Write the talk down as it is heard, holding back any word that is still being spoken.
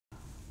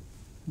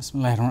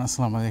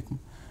Bismillahirrahmanirrahim.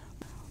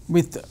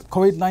 With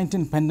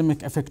COVID-19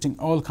 pandemic affecting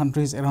all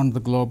countries around the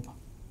globe,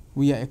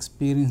 we are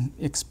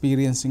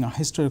experiencing a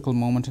historical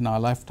moment in our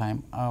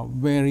lifetime, a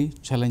very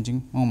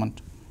challenging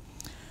moment.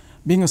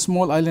 Being a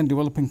small island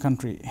developing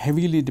country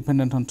heavily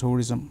dependent on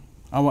tourism,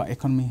 our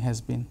economy has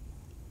been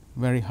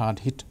very hard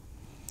hit.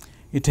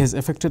 It has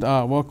affected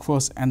our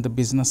workforce and the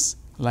business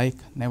like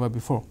never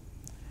before.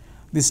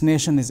 This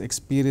nation is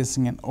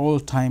experiencing an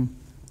all-time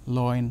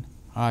low in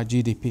our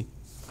GDP.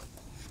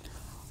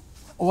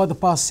 Over the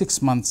past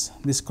 6 months,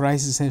 this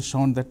crisis has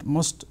shown that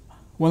most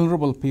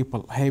vulnerable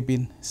people have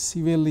been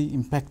severely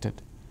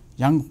impacted.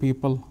 Young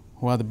people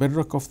who are the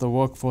bedrock of the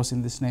workforce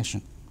in this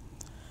nation,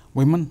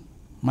 women,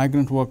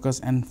 migrant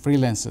workers and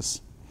freelancers.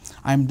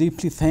 I am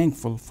deeply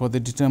thankful for the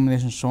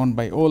determination shown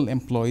by all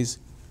employees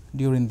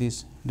during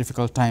these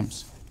difficult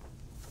times.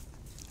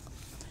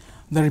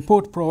 The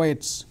report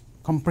provides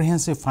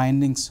comprehensive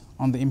findings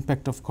on the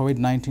impact of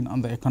COVID-19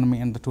 on the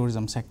economy and the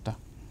tourism sector.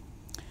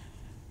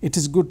 It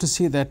is good to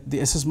see that the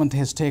assessment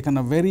has taken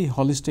a very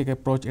holistic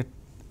approach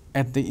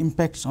at the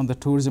impacts on the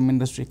tourism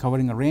industry,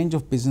 covering a range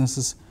of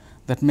businesses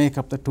that make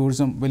up the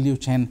tourism value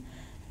chain,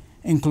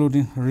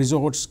 including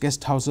resorts,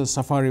 guest houses,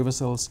 safari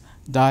vessels,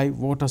 dive,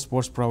 water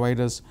sports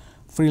providers,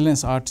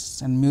 freelance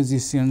artists and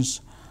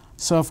musicians,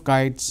 surf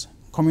guides,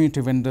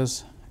 community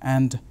vendors,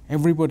 and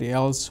everybody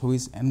else who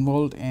is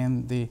involved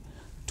in the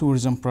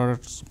tourism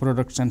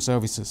products and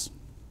services.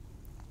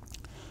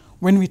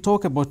 When we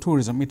talk about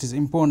tourism, it is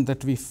important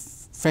that we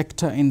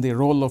factor in the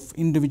role of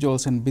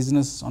individuals and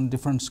businesses on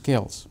different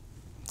scales.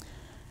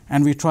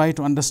 And we try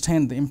to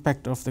understand the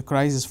impact of the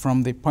crisis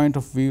from the point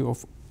of view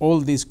of all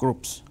these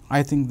groups.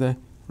 I think the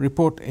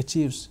report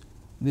achieves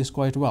this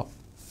quite well.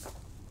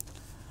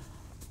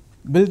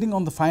 Building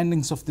on the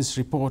findings of this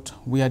report,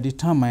 we are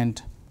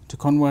determined to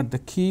convert the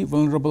key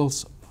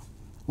vulnerabilities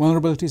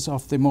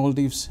of the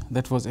Maldives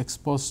that was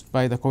exposed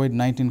by the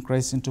COVID-19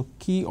 crisis into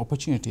key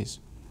opportunities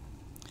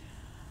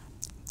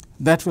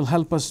that will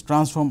help us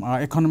transform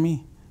our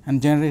economy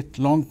and generate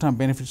long-term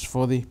benefits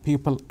for the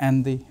people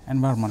and the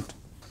environment.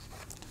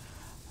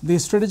 The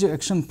strategic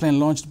action plan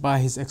launched by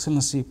His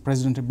Excellency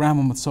President Ibrahim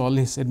Mohammed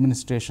Solih's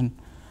administration,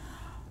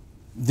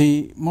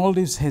 the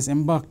Maldives has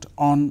embarked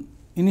on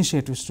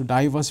initiatives to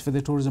diversify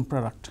the tourism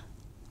product.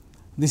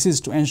 This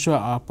is to ensure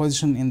our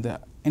position in the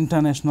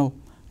international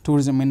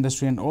tourism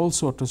industry and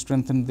also to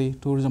strengthen the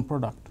tourism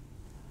product.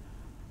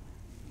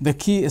 The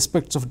key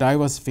aspects of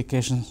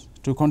diversification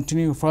to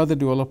continue further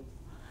develop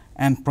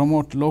and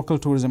promote local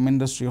tourism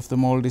industry of the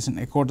Maldives in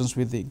accordance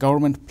with the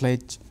government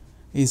pledge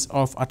is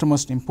of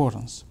utmost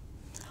importance,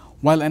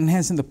 while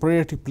enhancing the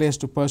priority placed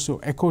to pursue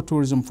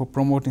ecotourism for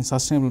promoting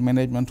sustainable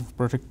management of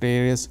protected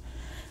areas.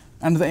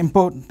 And the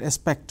important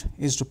aspect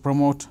is to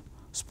promote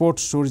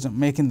sports tourism,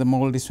 making the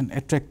Maldives an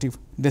attractive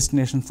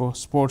destination for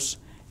sports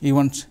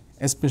events,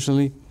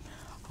 especially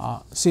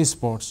sea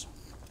sports.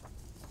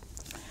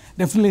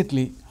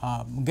 Definitely,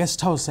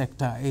 guest house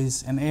sector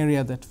is an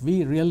area that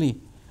we really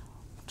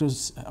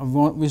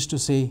wish to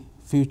see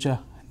future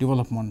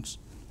developments.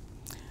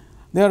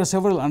 There are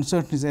several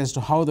uncertainties as to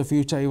how the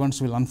future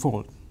events will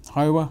unfold.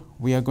 However,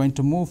 we are going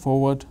to move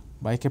forward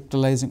by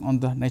capitalizing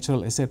on the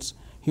natural assets,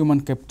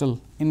 human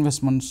capital,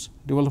 investments,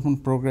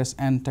 development progress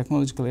and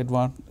technological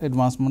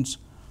advancements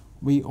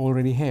we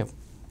already have.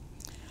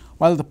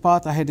 While the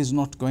path ahead is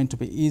not going to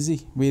be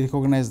easy, we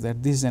recognize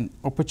that this is an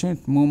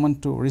opportune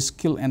moment to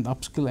reskill and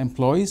upskill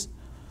employees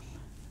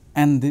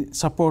and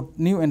support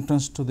new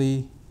entrants to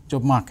the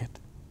job market.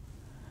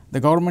 The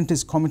government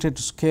is committed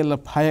to scale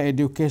up higher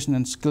education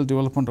and skill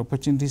development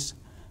opportunities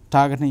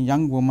targeting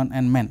young women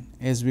and men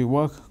as we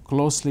work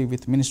closely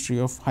with Ministry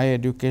of Higher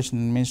Education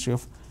and Ministry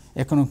of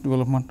Economic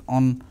Development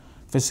on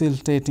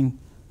facilitating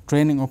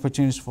training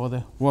opportunities for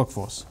the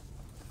workforce.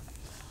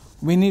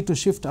 We need to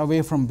shift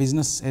away from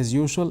business as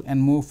usual and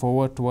move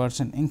forward towards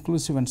an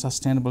inclusive and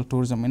sustainable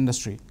tourism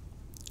industry.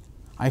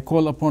 I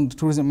call upon the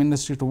tourism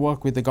industry to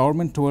work with the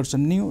government towards a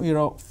new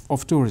era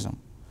of tourism.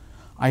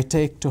 I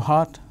take to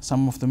heart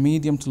some of the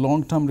medium to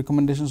long-term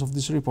recommendations of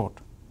this report.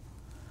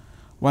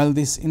 While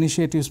these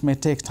initiatives may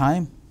take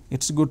time,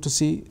 it's good to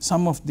see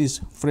some of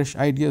these fresh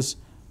ideas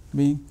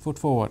being put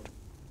forward.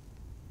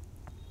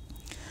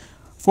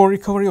 For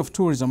recovery of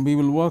tourism, we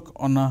will work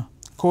on a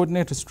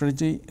coordinated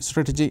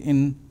strategy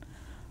in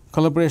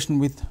collaboration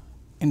with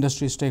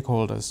industry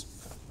stakeholders.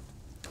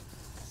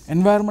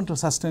 Environmental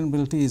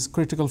sustainability is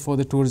critical for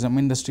the tourism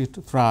industry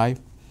to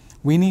thrive.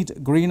 We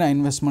need greener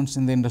investments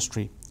in the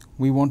industry.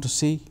 We want to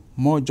see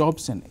more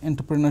jobs and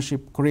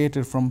entrepreneurship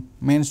created from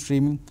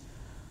mainstreaming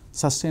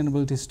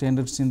sustainability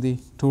standards in the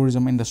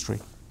tourism industry.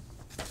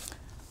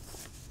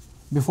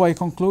 Before I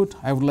conclude,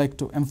 I would like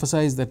to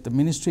emphasize that the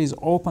Ministry is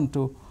open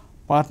to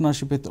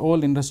partnership with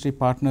all industry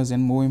partners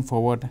in moving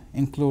forward,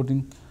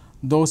 including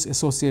those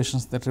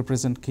associations that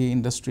represent key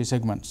industry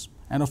segments.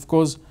 And of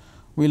course,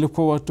 we look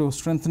forward to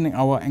strengthening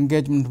our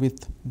engagement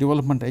with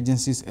development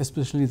agencies,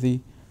 especially the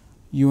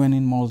UN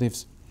in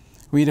Maldives.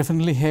 We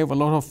definitely have a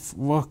lot of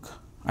work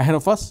ahead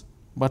of us,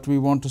 but we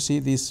want to see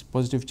these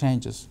positive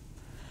changes.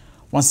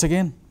 Once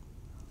again,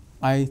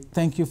 I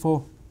thank you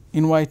for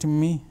inviting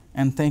me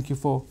and thank you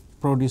for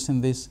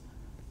producing this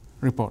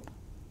report.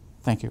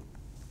 Thank you.